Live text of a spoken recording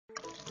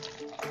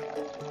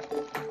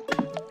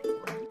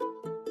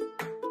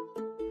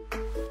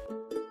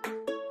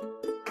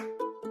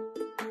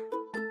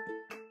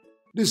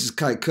This is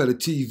Kite Cutter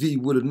TV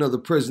with another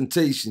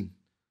presentation.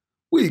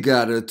 We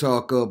gotta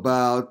talk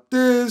about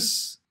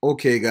this.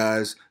 Okay,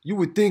 guys, you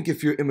would think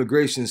if your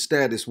immigration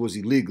status was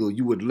illegal,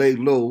 you would lay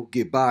low,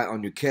 get by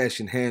on your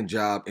cash in hand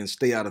job, and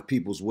stay out of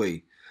people's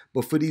way.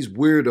 But for these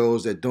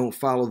weirdos that don't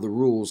follow the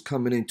rules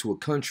coming into a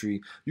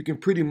country, you can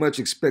pretty much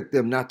expect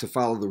them not to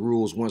follow the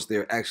rules once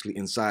they're actually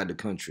inside the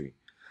country.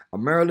 A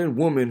Maryland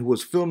woman who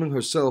was filming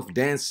herself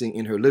dancing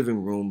in her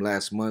living room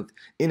last month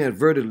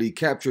inadvertently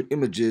captured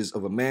images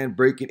of a man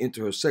breaking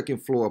into her second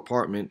floor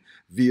apartment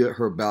via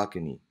her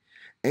balcony.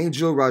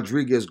 Angel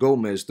Rodriguez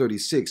Gomez,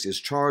 36, is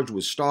charged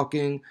with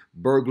stalking,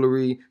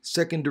 burglary,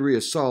 secondary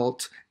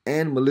assault,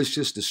 and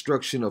malicious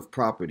destruction of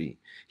property.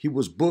 He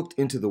was booked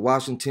into the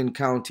Washington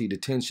County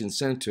Detention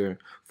Center,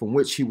 from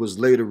which he was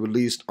later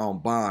released on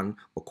bond,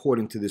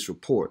 according to this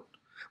report.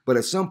 But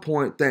at some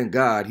point, thank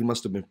God, he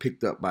must have been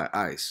picked up by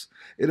ICE.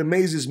 It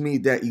amazes me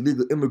that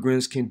illegal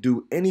immigrants can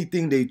do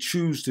anything they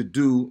choose to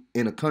do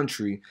in a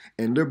country,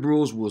 and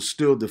liberals will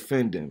still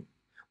defend them.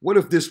 What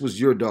if this was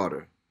your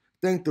daughter?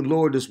 Thank the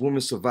Lord this woman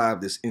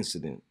survived this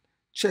incident.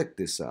 Check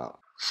this out.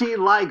 She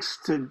likes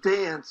to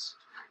dance.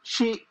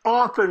 She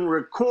often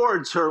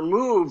records her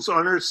moves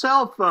on her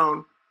cell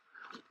phone,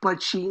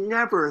 but she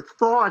never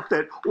thought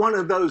that one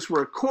of those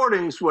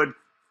recordings would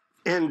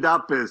end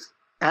up as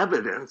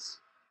evidence.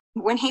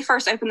 When he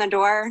first opened the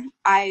door,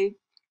 I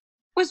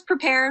was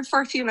prepared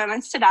for a few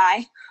moments to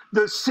die.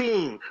 The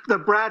scene, the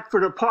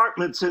Bradford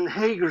Apartments in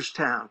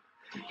Hagerstown.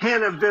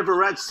 Hannah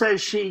Viverette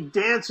says she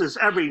dances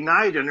every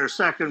night in her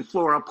second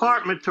floor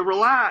apartment to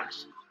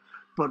relax.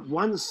 But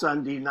one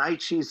Sunday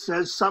night, she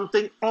says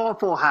something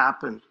awful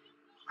happened.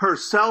 Her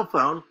cell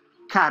phone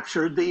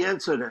captured the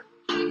incident.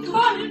 Come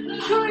on,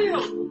 who are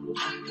you?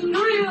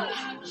 Who are you?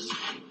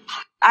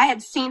 I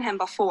had seen him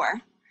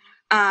before,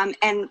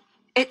 and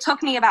it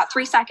took me about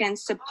 3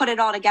 seconds to put it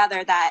all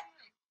together that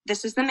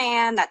this is the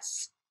man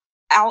that's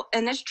out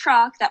in this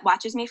truck that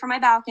watches me from my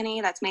balcony,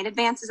 that's made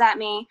advances at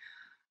me.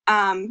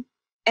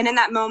 And in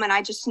that moment,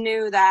 I just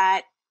knew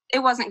that it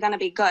wasn't going to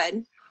be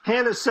good.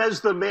 Hannah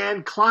says the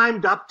man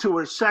climbed up to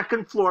her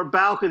second floor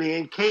balcony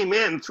and came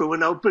in through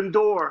an open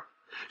door.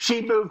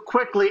 She moved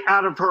quickly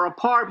out of her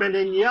apartment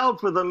and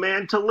yelled for the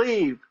man to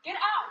leave. Get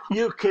out!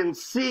 You can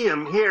see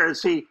him here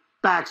as he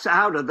backs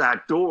out of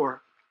that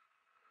door.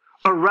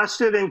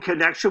 Arrested in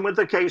connection with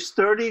the case,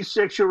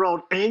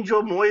 36-year-old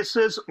Angel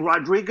Moises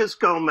Rodriguez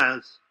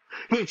Gomez.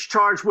 He's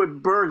charged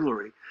with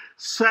burglary,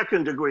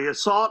 second-degree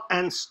assault,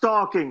 and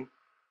stalking.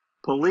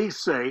 Police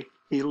say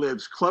he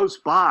lives close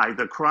by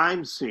the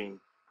crime scene.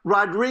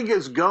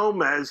 Rodriguez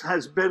Gomez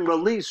has been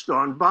released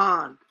on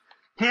bond.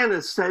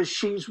 Hannah says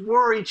she's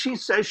worried. She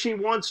says she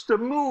wants to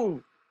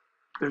move.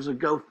 There's a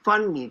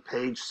GoFundMe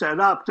page set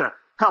up to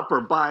help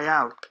her buy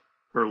out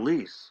her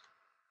lease.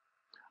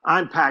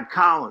 I'm Pat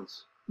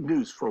Collins.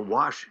 News for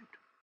Washington.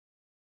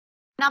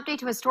 An update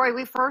to a story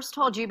we first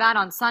told you about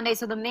on Sunday.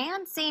 So the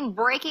man seen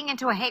breaking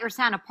into a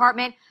Hagerstown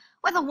apartment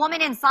with a woman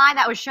inside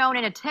that was shown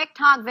in a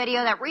TikTok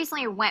video that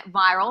recently went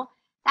viral.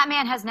 That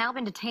man has now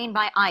been detained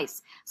by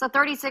ICE. So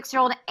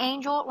 36-year-old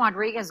Angel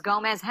Rodriguez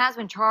Gomez has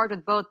been charged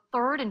with both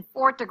third and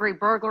fourth degree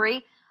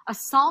burglary,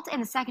 assault in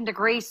the second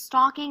degree,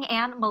 stalking,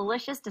 and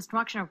malicious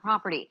destruction of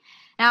property.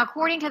 Now,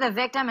 according to the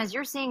victim, as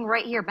you're seeing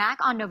right here, back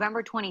on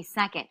November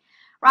 22nd,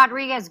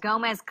 Rodriguez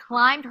Gomez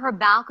climbed her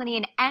balcony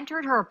and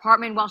entered her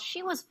apartment while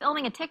she was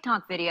filming a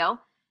TikTok video.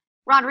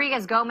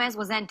 Rodriguez Gomez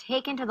was then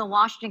taken to the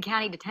Washington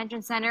County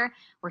Detention Center,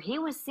 where he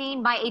was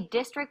seen by a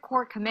district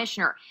court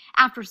commissioner.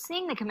 After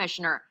seeing the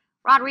commissioner,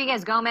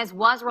 Rodriguez Gomez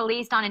was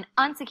released on an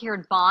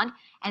unsecured bond,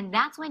 and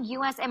that's when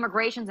U.S.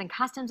 Immigration and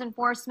Customs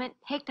Enforcement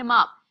picked him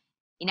up.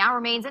 He now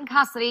remains in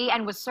custody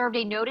and was served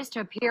a notice to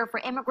appear for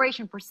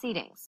immigration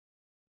proceedings.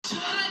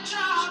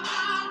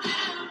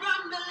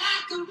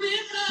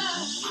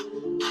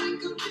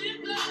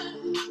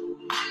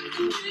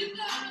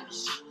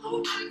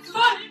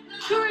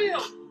 Who are you?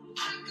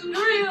 Who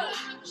are you?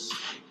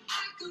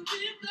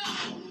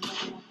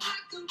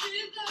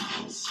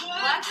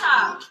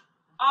 Alexa,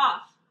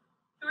 off.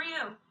 Who are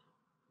you?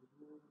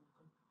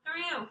 Who are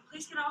you?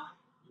 Please get off.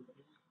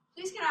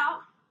 Please get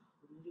out.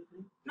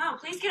 No,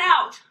 please get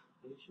out.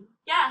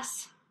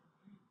 Yes.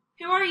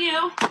 Who are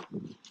you?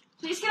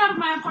 Please get out of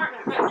my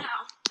apartment right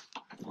now.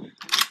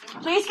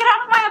 Please get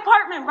out of my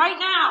apartment right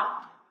now.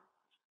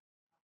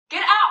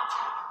 Get out.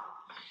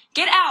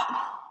 Get out.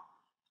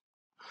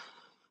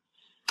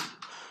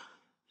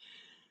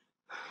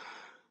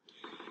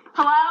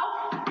 Hello?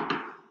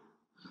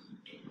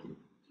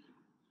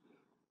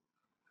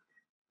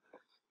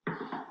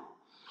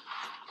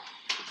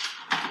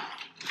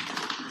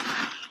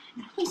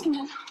 Please come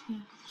in.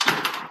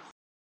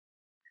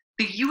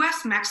 The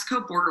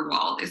U.S.-Mexico border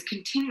wall is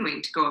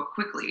continuing to go up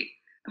quickly,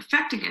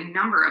 affecting a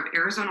number of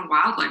Arizona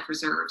wildlife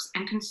reserves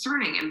and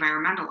concerning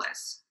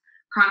environmentalists.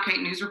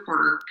 Cronkite News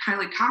reporter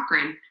Kylie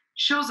Cochran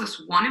shows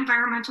us one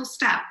environmental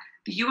step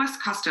the U.S.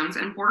 Customs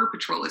and Border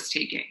Patrol is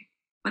taking.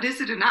 But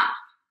is it enough?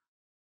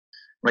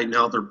 Right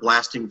now, they're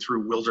blasting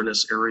through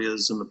wilderness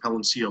areas in the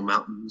Palencia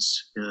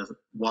Mountains,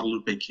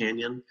 Guadalupe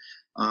Canyon.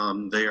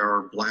 They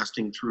are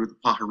blasting through the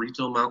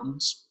Pajarito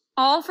Mountains.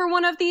 All for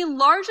one of the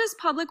largest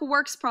public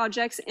works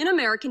projects in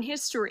American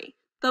history,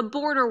 the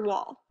border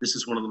wall. This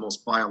is one of the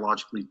most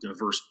biologically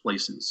diverse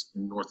places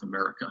in North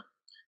America,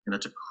 and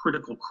it's a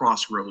critical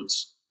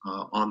crossroads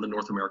on the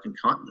North American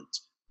continent.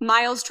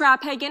 Miles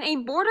Trapphagen, a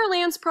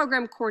Borderlands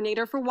program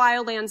coordinator for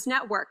Wildlands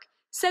Network,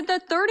 said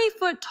the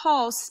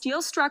 30-foot-tall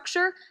steel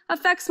structure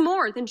affects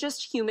more than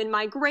just human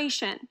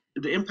migration.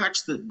 The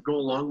impacts that go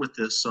along with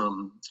this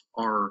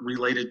are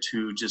related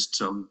to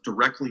just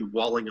directly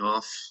walling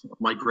off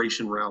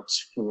migration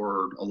routes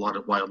for a lot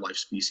of wildlife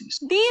species.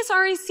 These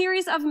are a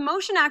series of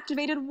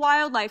motion-activated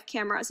wildlife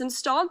cameras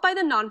installed by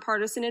the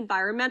nonpartisan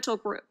environmental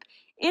group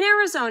in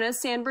Arizona's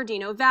San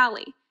Bernardino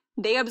Valley.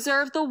 They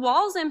observe the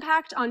wall's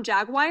impact on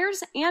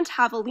jaguars and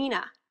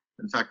javelina.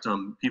 In fact,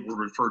 people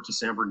refer to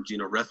San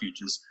Bernardino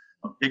Refuge as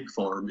a pig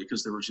farm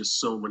because there was just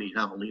so many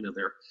javelina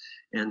there.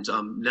 And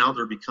now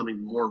they're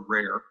becoming more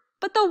rare.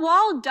 But the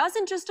wall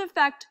doesn't just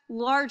affect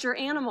larger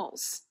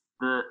animals.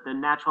 The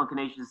natural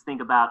inclination is to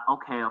think about,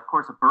 okay, of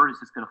course a bird is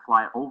just going to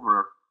fly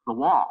over the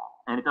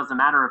wall. And it doesn't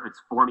matter if it's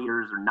 4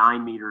 meters or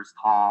 9 meters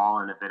tall.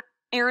 And if it...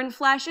 Aaron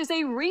Flesch is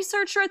a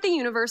researcher at the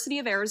University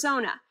of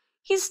Arizona.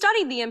 He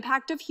studied the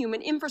impact of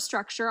human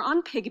infrastructure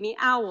on pygmy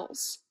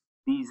owls.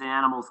 These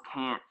animals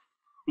can't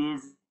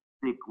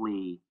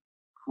physically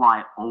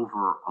fly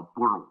over a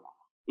border wall.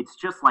 It's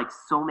just like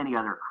so many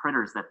other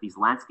critters that these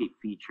landscape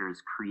features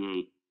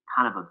create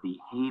kind of a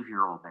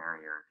behavioral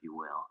barrier, if you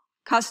will.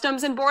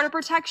 Customs and Border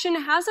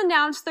Protection has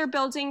announced they're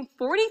building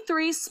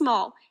 43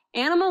 small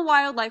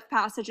animal-wildlife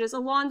passages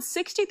along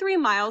 63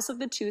 miles of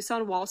the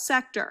Tucson Wall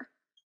sector.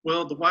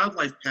 Well, the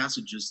wildlife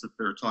passages that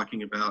they're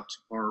talking about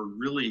are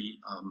really,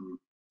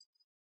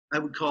 I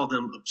would call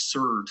them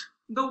absurd.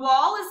 The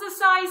wall is the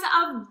size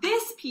of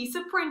this piece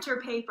of printer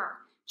paper,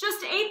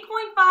 just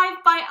 8.5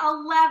 by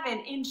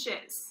 11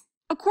 inches.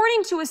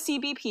 According to a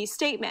CBP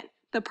statement,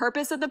 the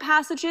purpose of the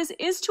passages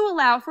is to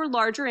allow for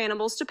larger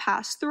animals to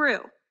pass through.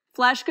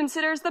 Flesch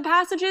considers the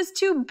passages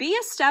to be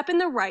a step in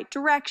the right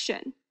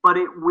direction. But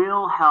it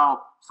will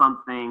help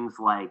some things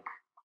like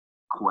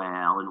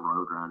quail and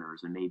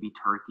roadrunners and maybe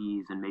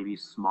turkeys and maybe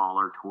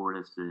smaller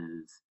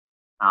tortoises.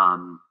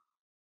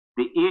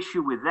 The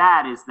issue with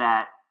that is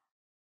that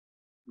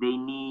they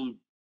need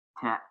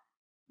to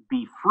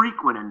be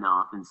frequent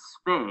enough in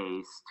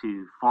space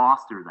to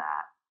foster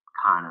that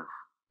kind of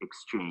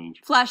exchange.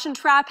 Flesch and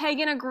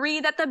Trapphagen agree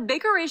that the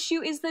bigger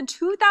issue is the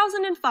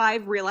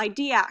 2005 Real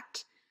ID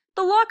Act.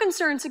 The law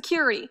concerns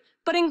security,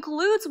 but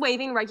includes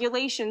waiving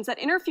regulations that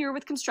interfere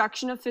with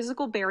construction of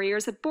physical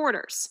barriers at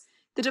borders.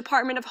 The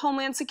Department of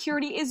Homeland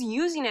Security is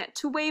using it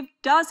to waive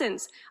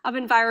dozens of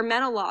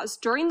environmental laws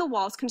during the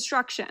wall's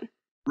construction.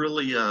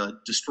 Really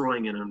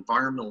destroying an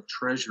environmental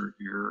treasure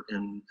here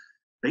and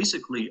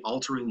basically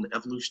altering the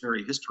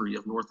evolutionary history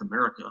of North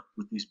America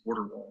with these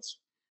border walls.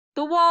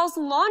 The wall's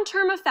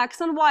long-term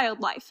effects on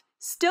wildlife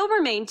still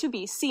remain to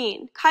be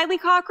seen. Kylie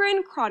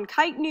Cochran,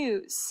 Cronkite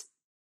News.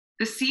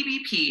 The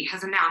CBP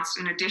has announced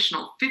an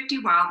additional 50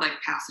 wildlife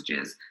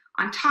passages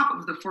on top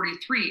of the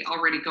 43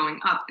 already going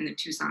up in the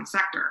Tucson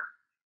sector.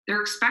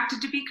 They're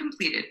expected to be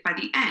completed by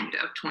the end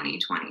of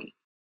 2020.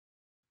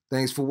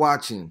 Thanks for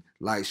watching.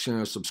 Like, share,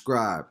 and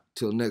subscribe.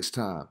 Till next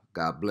time,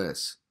 God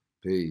bless.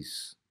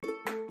 Peace.